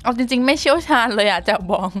ำเอาจริงๆไม่เชี่ยวชาญเลยอ่ะแจ่ว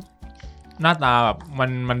บองหน้าตาแบบ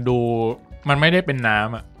มันดู มันไม่ได้เป็นน้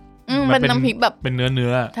ำอ่ะเป็นน้ำพริกแบบเป็นเ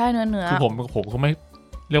นื้อใช่เนื้อคือผมก็ไม่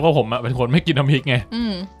เรียกว่าผมอ่ะเป็นคนไม่กินน้ำพริกไง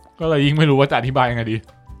ก็เลยยิ่งไม่รู้ว่าจะอธิบายยังไงดี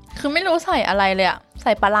คือไม่รู้ใส่อะไรเลยอ่ะใ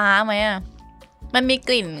ส่ปลาร้าไหมอ่ะมันมีก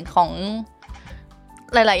ลิ่นของ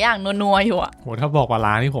หลายๆอย่างนัวๆอยู่อ่ะโหถ้าบอกปลา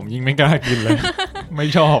ร้านี่ผมยิ่งไม่กล้ากินเลย ไม่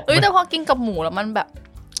ชอบแต่พอกินกับหมูแล้วมันแบบ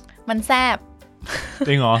มันแซ่บจ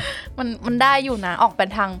ริงเหรอมันได้อยู่นะออกเป็น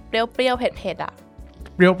ทางเปรี้ยวๆเผ็ดๆอ่ะ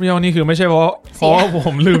เปรี้ยวนี่คือไม่ใช่เพราะผ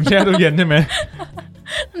มลืมแช่ตู้เย็นใช่ไหม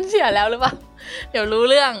มันเสียแล้วหรือเปล่าเดี๋ยวรู้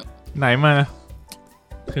เรื่องไหนมา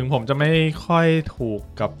ถึงผมจะไม่ค่อยถูก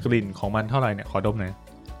กับกลิ่นของมันเท่าไหร่เนี่ยขอดมหน่อย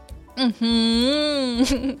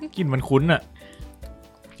กลิ่นมันคุ้นอะ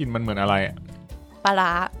กลิ่นมันเหมือนอะไรอะปลาร้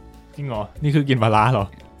าจริงเหรอนี่คือกลิ่นปลาร้าเหรอ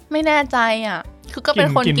ไม่แน่ใจอ่ะคือก็เป็น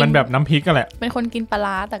คนกินมันแบบน้ำพริกกันแหละเป็นคนกินปลา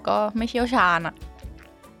ร้าแต่ก็ไม่เชี่ยวชาญอ่ะ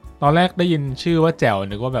ตอนแรกได้ยินชื่อว่าแจ่ว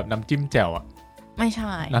นึกว่าแบบน้ำจิ้มแจ่วอ่ะไม่ใ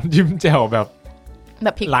ช่น้ำจิ้มแจ่วแบบ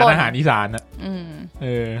พริกร้านอาหารอีสานอ่ะ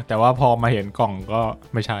แต่ว่าพอมาเห็นกล่องก็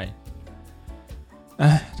ไม่ใช่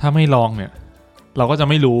ถ้าไม่ลองเนี่ยเราก็จะ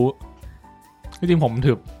ไม่รู้จริงๆ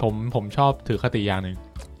ผมชอบถือคติอย่างหนึ่ง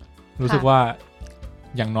รู้สึกว่า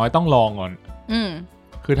อย่างน้อยต้องลองก่อน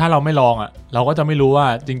คือถ้าเราไม่ลองอ่ะเราก็จะไม่รู้ว่า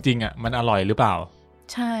จริงๆอ่ะมันอร่อยหรือเปล่า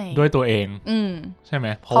ใช่ด้วยตัวเองใช่ไหม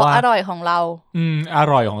เพราะว่าอร่อยของเราอ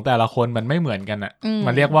ร่อยของแต่ละคนมันไม่เหมือนกันอ่ะ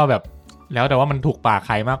มันเรียกว่าแบบแล้วแต่ว่ามันถูกปากใ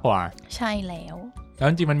ครมากกว่าใช่แล้ว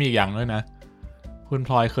จริงๆมันมีอีกอย่างด้วยนะคุณพ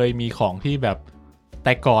ลอยเคยมีของที่แบบแ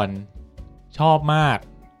ต่ก่อนชอบมาก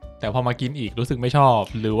แต่พอมากินอีกรู้สึกไม่ชอบ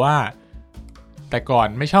หรือว่าแต่ก่อน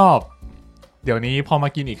ไม่ชอบเดี๋ยวนี้พอมา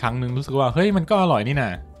กินอีกครั้งนึงรู้สึกว่าเฮ้ยมันก็อร่อยนี่น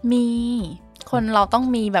ะมีคนเราต้อง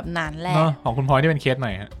มีแบบนั้นแหละของคุณพลอยนี่เป็นเคสไหน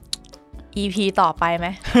ฮะ EP ต่อไปไหม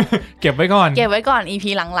เก็บไว้ก่อน EP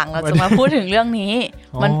หลังๆเราจะมาพูดถึงเรื่องนี้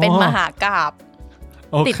มันเป็นมหากาพย์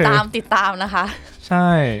ติดตามนะคะใช่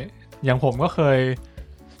อย่างผมก็เคย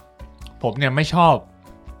ผมเนี่ยไม่ชอบ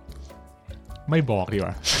ไม่บอกดีก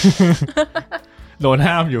ว่า โดน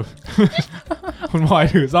ห้ามอยู่ คุณพลอย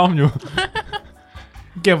ถือซ่อมอยู่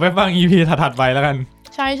เก็บไว้ฟัง EP ถัดๆไปแล้วกัน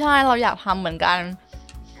ใช่เราอยากทำเหมือนกัน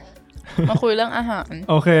มาคุยเรื่องอาหาร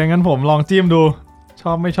โอเคงั้นผมลองจิ้มดูช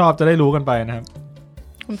อบไม่ชอบจะได้รู้กันไปนะครับ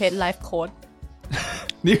คุณเพชรไลฟ์โค้ด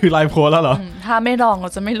นี่คือไลฟ์โค้ดแล้วเหรอถ้าไม่ลองเรา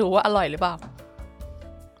จะไม่รู้ว่าอร่อยหรือเปล่า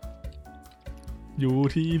อยู่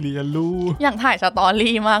ที่เรียนรู้อยากถ่ายสตอ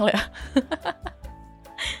รี่มากเลย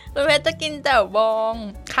คุณเพชรจะกินแจ่วบอง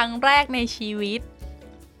ครั้งแรกในชีวิต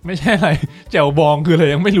ไม่ใช่อะไรแจ่วบองคืออะไร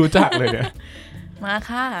ยังไม่รู้จักเลยเนี่ยมา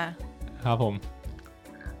ค่ะครับผม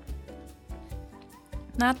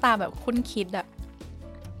หน้าตาแบบคุ้นคิดอ่ะ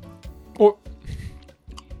อุ๊ย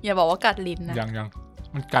อย่าบอกว่ากัดลิ้นนะยัง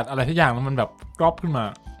มันกัดอะไรทุกอย่างแล้วมันแบบกรอบขึ้นมา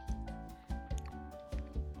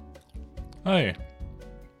เฮ้ย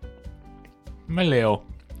ไม่เลว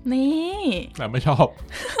นี่แต่ไม่ชอบ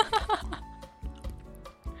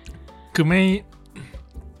คือไม่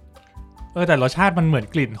แต่รสชาติมันเหมือน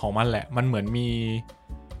กลิ่นของมันแหละมันเหมือนมี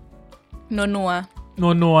นั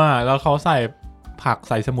วแล้วเขาใส่ผัก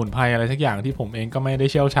ใส่สมุนไพรอะไรสักอย่างที่ผมเองก็ไม่ได้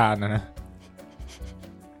เชี่ยวชาญนะ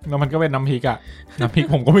แล้วมันก็เป็นน้ำพริกอะน้ำพริก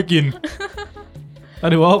ผมก็ไม่กินแต่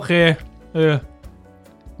ถือว่าโอเค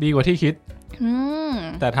ดีกว่าที่คิด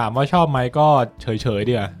แต่ถามว่าชอบไหมก็เฉยๆ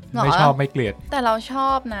ดีอ่ะไม่ชอบไม่เกลียดแต่เราชอ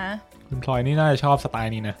บนะคุณพลอยนี่น่าจะชอบสไต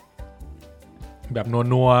ล์นี้นะแบบ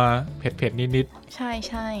นัวๆเผ็ดๆนิดๆใ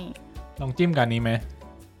ช่ลองจิ้มกันนี้ไหม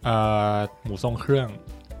หมูทรงเครื่อง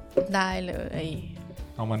ได้เลย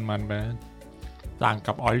เอามันไปต่าง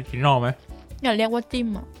กับออริจินอลไหมอย่าเรียกว่าจิ้ม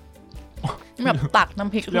อ่ะแบบตักน้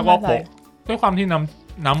ำพริกเรียกว่าโปะด้วยความที่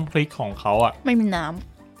น้ำพริกของเขาอ่ะไม่มีน้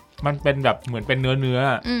ำมันเป็นแบบเหมือนเป็นเนื้อ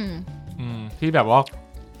ที่แบบว่า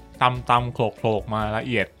ตำโขลกมาละ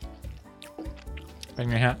เอียดเป็น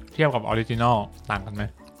ไงฮะเทียบกับออริจินอลต่างกันไหม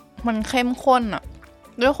มันเข้มข้นอ่ะ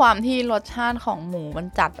ด้วยความที่รสชาติของหมูมัน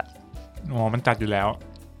จัดอ่ะมันจัดอยู่แล้ว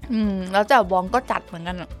แล้วแจ่วบองก็จัดเหมือน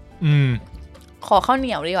กันอ่ะขอข้าวเห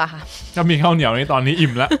นียวดีกว่าค่ะก็มีข้าวเหนียวนี่ตอนนี้อิ่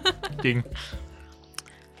มแล้ว จริง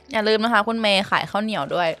อย่าลืมนะคะคุณเมย์ขายข้าวเหนียว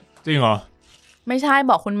ด้วยจริงเหรอไม่ใช่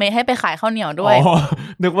บอกคุณเมย์ให้ไปขายข้าวเหนียวด้วย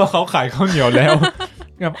นึกว่าเขาขายข้าวเหนียวแล้ว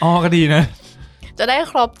แบบก็ดีนะจะได้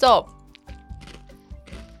ครบจบ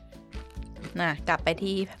กลับไป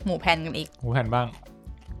ที่หมูแผ่นกันอีกหมูแผ่นบ้าง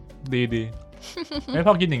ดีไม่พ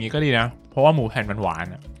อกินอย่างนี้ก็ดีนะเพราะว่าหมูแผ่นมันหวาน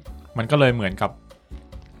มันก็เลยเหมือนกับ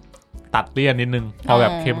ตัดเลี่ยนนิดนึงพอแบ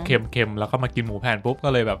บเค็มแล้วก็มากินหมูแผ่นปุ๊บก็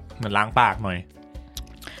เลยแบบเหมือนล้างปากหน่อย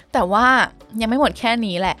แต่ว่ายังไม่หมดแค่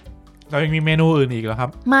นี้แหละเรายังมีเมนูอื่นอีกเหรอครับ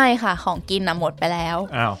ไม่ค่ะของกินหมดไปแล้ว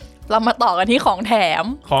อ้าวเรามาต่อกันที่ของแถม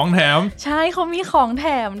ใช่เขามีของแถ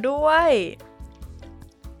มด้วย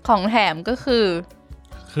ของแถมก็คือ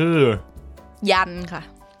ยันค่ะ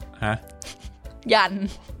ฮะยัน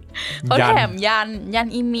เขาแถมยัน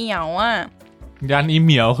อีเหมียวอ่ะยันอีเห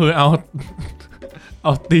มียวคือเอ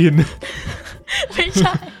าตีนไม่ใ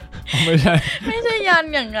ช่ไม่ใช่ยัน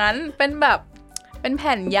อย่างนั้นเป็นแบบเป็นแ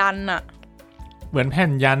ผ่นยันอะเหมือนแผ่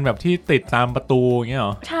นยันแบบที่ติดตามประตูอย่างเงี้ยหร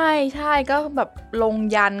อใช่ก็แบบลง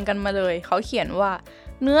ยันกันมาเลยเขาเขียนว่า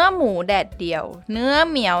เนื้อหมูแดดเดียวเนื้อ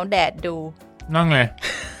เหมียวแดดดูนั่งไง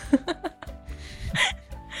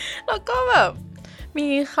แล้วก็แบบมี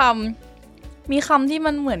คำที่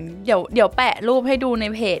มันเหมือนเดี๋ยวแปะรูปให้ดูใน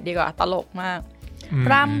เพจดีกว่าตลกมาก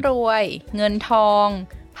ร่ำรวยเงินทอง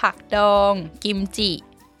ผักดองกิมจิ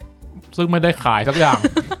ซึ่งไม่ได้ขายสักอย่าง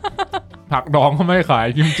ผักดองก็ไม่ขาย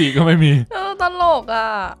กิมจิก็ไม่มีตลกอ่ะ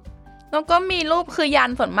แล้วก็มีรูปคือยั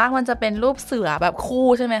นส่วนมากมันจะเป็นรูปเสือแบบคู่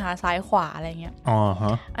ใช่ไหมคะซ้ายขวาอะไรเงี้ยอ๋อฮ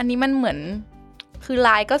ะอันนี้มันเหมือนคือล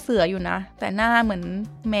ายก็เสืออยู่นะแต่หน้าเหมือน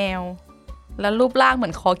แมวแล้วรูปร่างเหมื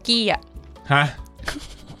อนคอกี้อ่ะฮะ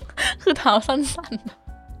คือเท้าสั้น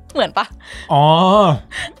ๆเหมือนปะอ๋อ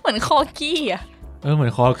เหมือนคอกี้อ่ะเหมือ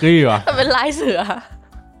นคอกี้ว่ะแต่เป็นลายเสือ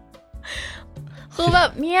คือแบ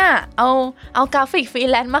บเนี่ยเอากราฟิกฟรี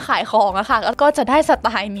แลนซ์มาขายของอะค่ะแล้วก็จะได้สไต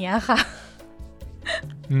ล์เนี้ยค่ะ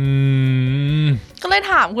ก็เลย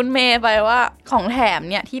ถามคุณเมย์ไปว่าของแถม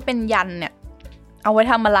เนี่ยที่เป็นยันเนี่ยเอาไว้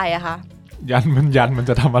ทำอะไรอะคะยันมัน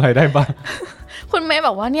จะทำอะไรได้บ้างคุณเมย์บ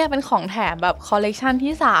อกว่าเนี่ยเป็นของแถมแบบคอลเลกชัน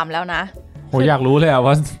ที่3แล้วนะโหอยากรู้เลยอะ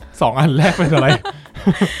ว่า2อันแรกเป็นอะไร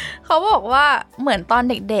เขาบอกว่าเหมือนตอน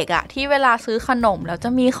เด็กๆอะที่เวลาซื้อขนมแล้วจะ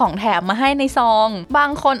มีของแถมมาให้ในซองบาง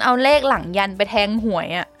คนเอาเลขหลังยันไปแทงหวย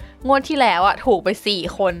อะงวดที่แล้วอะถูกไป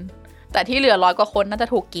4คนแต่ที่เหลือ100 กว่าคนน่าจะ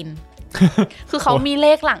ถูกกิน คือเขามีเล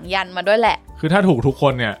ขหลังยันมาด้วยแหละคือถ้าถูกทุกค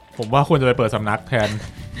นเนี่ยผมว่าควรจะไปเปิดสำนักแทน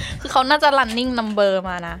คือเขาน่าจะ running number ม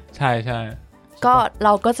านะใช่ก็เร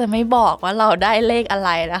าก็จะไม่บอกว่าเราได้เลขอะไร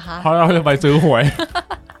นะคะเพราะเราจะไปซื้อหวย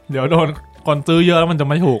เดี๋ยวโดนคนซื้อเยอะแล้วมันจะ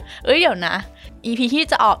ไม่ถูกเดี๋ยวนะ EP ที่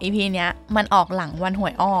จะออก EP เนี้ยมันออกหลังวันหว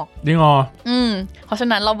ยออกจริงเหรอเพราะฉะ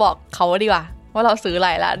นั้นเราบอกเขาดีกว่าว่าเราซื้ออะไร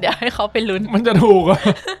ละเดี๋ยวให้เขาไปลุ้นมันจะถูกอ่ะ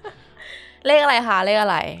เลขอะไรคะเลขอะ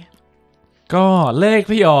ไรก็เลข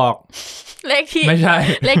ที่ออกเลขที่ไม่ใช่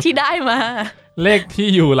เลขที่ได้มาเลขที่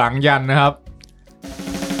อยู่หลังยันนะครับ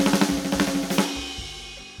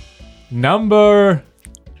number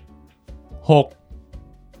 6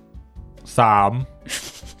 3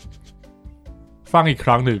ฟังอีกค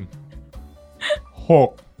รั้งหนึ่ง6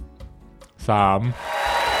 3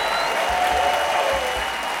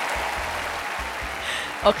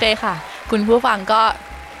โอเคค่ะคุณผู้ฟังก็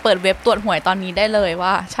เปิดเว็บตรวจหวยตอนนี้ได้เลยว่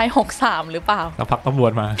าใช่63หรือเปล่าแล้วพักตำรว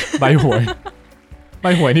จมาใบหวย ใบ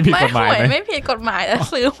หวยนี่ผิดกฎหมายไหมไม่ผิดกฎหมายแต่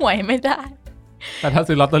ซื้อหวยไม่ได้แต่ถ้า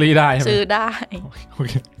ซื้อลอตเตอรี่ได้ใช่ไหมซื้อได้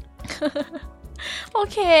โอ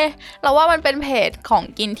เคเราว่ามันเป็นเพจของ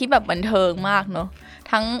กินที่แบบบันเทิงมากเนอะ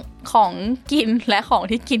ทั้งของกินและของ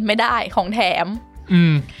ที่กินไม่ได้ของแถม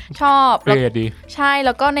ชอบเรียดีใช่แ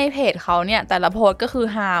ล้วก็ในเพจเขาเนี่ยแต่ละโพสก็คือ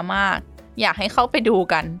ฮามากอยากให้เข้าไปดู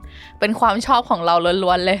กันเป็นความชอบของเรา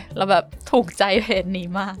ล้วนๆเลยเราแบบถูกใจเพจนี้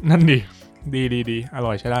มากนั่นดีอร่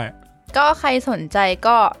อยใช่ได้ก็ใครสนใจ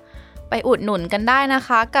ก็ไปอุดหนุนกันได้นะค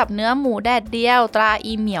ะกับเนื้อหมูแดดเดียวตรา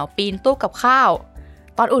อีเหมียวปีนตู้กับข้าว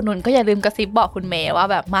ตอนอุดหนุนก็อย่าลืมกระซิบบอกคุณเมย์ว่า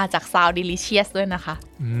แบบมาจาก Sound Delicious ด้วยนะคะ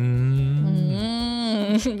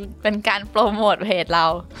เป็นการโปรโมทเพจเรา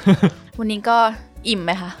วันนี้ก็อิ่มไห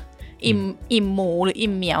มคะอิ่มหมูหรือ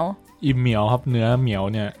อิ่มเหมียวอิ่มเหมียวครับเนื้อเหมียว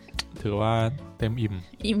เนี่ยถือว่าเต็ม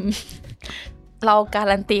อิ่มเรากา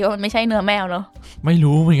รันตีว่ามันไม่ใช่เนื้อแมวเนาะไม่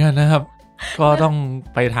รู้เหมือนกันนะครับ ก็ต้อง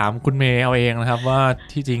ไปถามคุณเมย์เอาเองนะครับว่า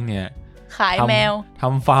ที่จริงเนี่ยขายแมวท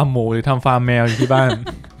ำฟาร์มหมูหรือทำฟาร์มแมวอยู่ที่บ้าน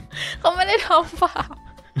เขาไม่ได้ทำฟาร์ม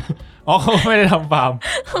เขาไม่ได้ทำฟาร์ม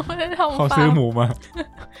เขาซื้อหมูมา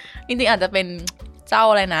จริงๆอาจจะเป็นเจ้า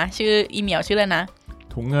อะไรนะชื่ออีเหมียวชื่ออะไรนะ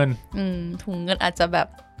ถุงเงินถุงเงินอาจจะแบบ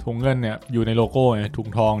ถุงเงินเนี่ยอยู่ในโลโก้เนี่ยถุง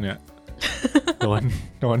ทองเนี่ย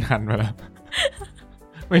โดนหั่นมาแล้ว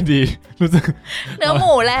ไม่ดีรู้สึกเนื้อห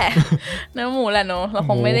มูแหละเนื้อหมูแหละเนอะเรา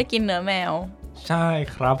คงไม่ได้กินเนื้อแมวใช่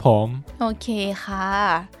ครับผมโอเคค่ะ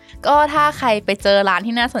ก็ถ้าใครไปเจอร้าน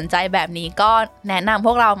ที่น่าสนใจแบบนี้ก็แนะนำพ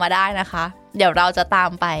วกเรามาได้นะคะเดี๋ยวเราจะตา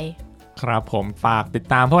มไปครับผมฝากติด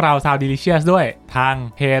ตามพวกเรา Sound Delicious ด้วยทาง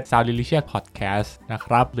เพจ Sound Delicious Podcast นะค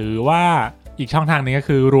รับหรือว่าอีกช่องทางนึงก็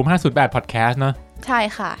คือ Room 508 Podcast เนอะใช่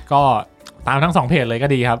ค่ะก็ตามทั้ง2เพจเลยก็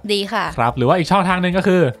ดีครับดีค่ะครับหรือว่าอีกช่องทางนึงก็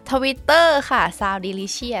คือ Twitter ค่ะ Sound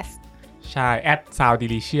Delicious ใช่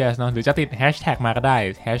 @sounddelicious เนอะหรือจะติด hashtag มาก็ได้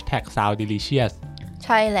 #sounddelicious ใ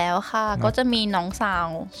ช่แล้วค่ะก็จะมีน้องสาว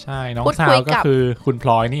ใช่น้องสาวก็คือคุณพล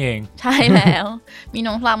อยนี่เองใช่แล้วมี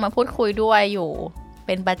น้องสาวมาพูดคุยด้วยอยู่เ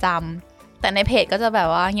ป็นประจำแต่ในเพจก็จะแบบ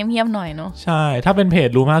ว่าเงียบๆหน่อยเนาะใช่ถ้าเป็นเพจ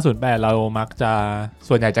รูม508เรามักจะ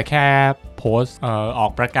ส่วนใหญ่จะแค่โพสต์ออ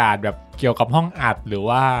กประกาศแบบ เกี่ยวกับห้องอัดหรือ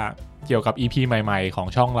ว่าเกี่ยวกับ EP ใหม่ๆของ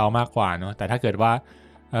ช่องเรามากกว่าเนาะแต่ถ้าเกิดว่า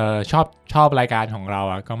ชอบรายการของเรา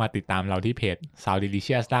ก็มาติดตามเราที่เพจ Sound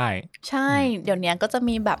Delicious ได้ใช่เดี๋ยวนี้ก็จะ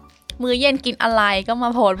มีแบบมื้อเย็นกินอะไรก็มา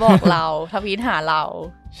โพสต์บอกเรา ทวีตหาเรา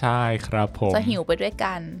ใช่ครับผมจะหิวไปด้วย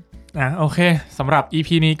กันโอเคสำหรับ EP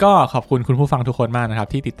นี้ก็ขอบคุณคุณผู้ฟังทุกคนมากนะครับ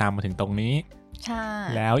ที่ติดตามมาถึงตรงนี้ใช่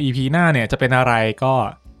แล้ว EP หน้าเนี่ยจะเป็นอะไรก็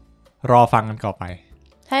รอฟังกันต่อไป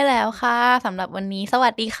ใช่แล้วค่ะสำหรับวันนี้สวั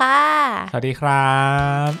สดีค่ะสวัสดีครั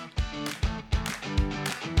บ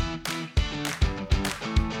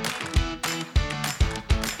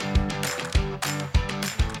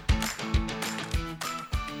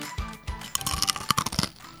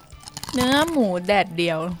เนื้อหมูแดดเดี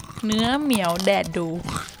ยวเนื้อเหมียวแดดดู